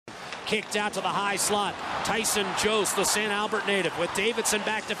Kicked out to the high slot. Tyson Jost, the St. Albert native, with Davidson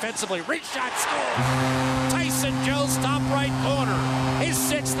back defensively. Reach shot, scores! Tyson Jost, top right corner. His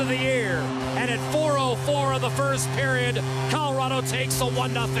 6th of the year. And at 4:04 of the first period, Colorado takes a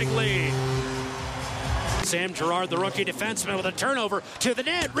 1-0 lead. Sam Girard, the rookie defenseman, with a turnover to the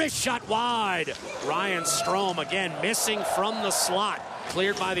net. Wrist shot wide. Ryan Strome again missing from the slot.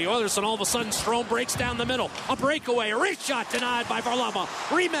 Cleared by the Oilers, and all of a sudden Strome breaks down the middle. A breakaway, a wrist shot denied by Varlamov.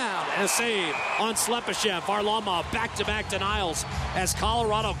 Rebound and a save on Slepyshev. Varlamov back-to-back denials as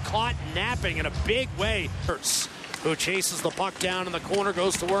Colorado caught napping in a big way. Who chases the puck down in the corner,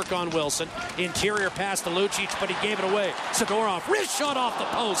 goes to work on Wilson. Interior pass to Lucic, but he gave it away. Sidorov, wrist shot off the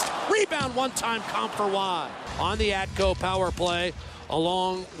post. Rebound one-time, Compher wide. On the Atco power play,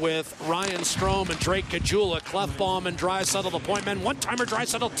 along with Ryan Strome and Drake Caggiula, Klefbom and Draisaitl, the point men. One-timer,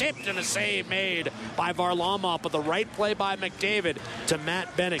 Draisaitl tipped, and a save made by Varlamov, but the right play by McDavid to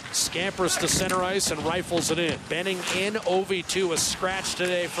Matt Benning. Scampers to center ice and rifles it in. Benning in, OV2, a scratch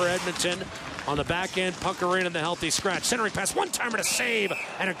today for Edmonton. On the back end, Puckerin in the healthy scratch. Centering pass, one-timer to save,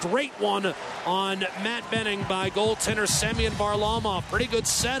 and a great one on Matt Benning by goaltender Semyon Varlamov. Pretty good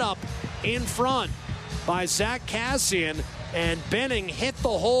setup in front by Zach Kassian, and Benning hit the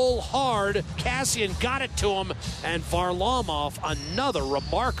hole hard. Kassian got it to him, and Varlamov, another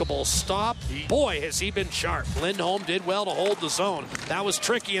remarkable stop. Boy, has he been sharp. Lindholm did well to hold the zone. That was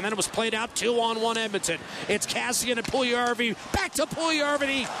tricky, and then it was played out 2-on-1 Edmonton. It's Kassian and Puljujarvi. Back to Puljujarvi.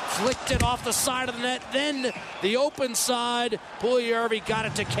 He flicked it off the side of the net. Then the open side. Puljujarvi got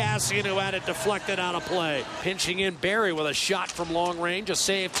it to Kassian, who had it deflected out of play. Pinching in Barry with a shot from long range. A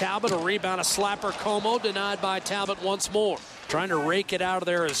save Talbot. A rebound, a slapper Como, denied by Talbot once more. Trying to rake it out of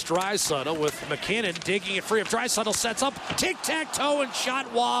there is Draisaitl, with McKinnon digging it free. If Draisaitl sets up, tic-tac-toe and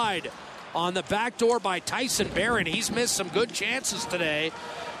shot wide on the back door by Tyson Barron. He's missed some good chances today,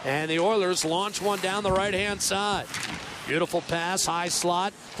 and the Oilers launch one down the right-hand side. Beautiful pass, high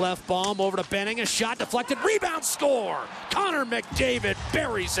slot, Klefbom over to Benning, a shot deflected, rebound, score! Connor McDavid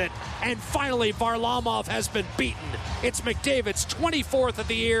buries it, and finally Varlamov has been beaten. It's McDavid's 24th of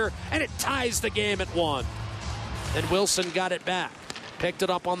the year, and it ties the game at 1. Then Wilson got it back. Picked it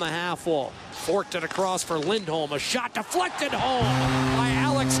up on the half wall. Forked it across for Lindholm. A shot deflected home by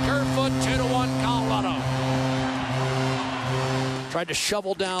Alex Kerfoot. 2-1 Colorado. Tried to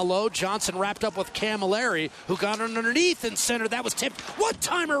shovel down low. Johnson wrapped up with Camilleri, who got underneath and center. That was tipped.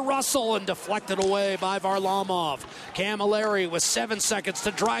 One-timer Russell, and deflected away by Varlamov. Camilleri with 7 seconds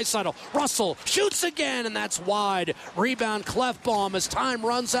to Draisaitl. Russell shoots again, and that's wide. Rebound Klefbom as time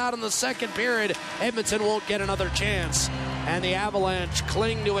runs out in the second period. Edmonton won't get another chance. And the Avalanche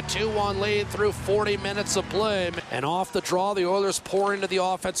cling to a 2-1 lead through 40 minutes of play. And off the draw, the Oilers pour into the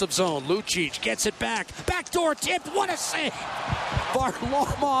offensive zone. Lucic gets it back. Backdoor tipped. What a save!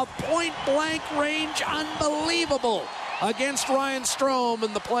 Varlamov, point-blank range, unbelievable against Ryan Strome,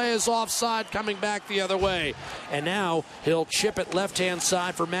 and the play is offside, coming back the other way. And now he'll chip it left-hand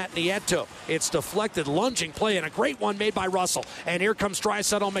side for Matt Nieto. It's deflected, lunging play, and a great one made by Russell. And here comes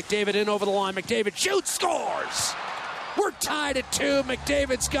Draisaitl, McDavid in over the line. McDavid shoots, scores! We're tied at 2.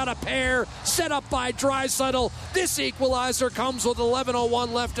 McDavid's got a pair set up by Draisaitl. This equalizer comes with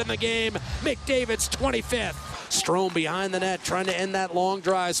 11:01 left in the game. McDavid's 25th. Strome behind the net, trying to end that long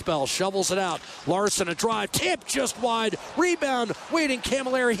dry spell. Shovels it out. Larson a drive. Tip just wide. Rebound. Waiting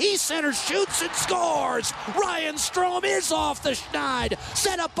Camilleri. He centers, shoots, and scores. Ryan Strome is off the schneid.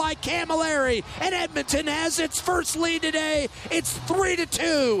 Set up by Camilleri. And Edmonton has its first lead today. It's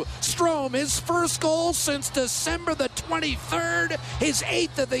 3-2. Strome, his first goal since December the 23rd. His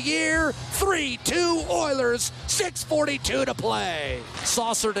 8th of the year. 3-2 Oilers. 6:42 to play.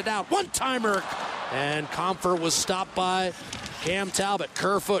 Saucered it out. One-timer. And Compher was stopped by Cam Talbot.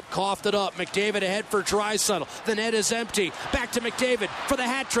 Kerfoot coughed it up. McDavid ahead for Draisaitl. The net is empty. Back to McDavid for the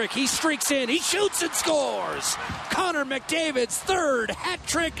hat trick. He streaks in. He shoots and scores. Connor McDavid's third hat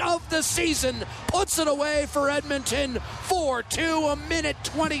trick of the season puts it away for Edmonton. 4-2, a minute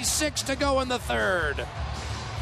 26 to go in the third.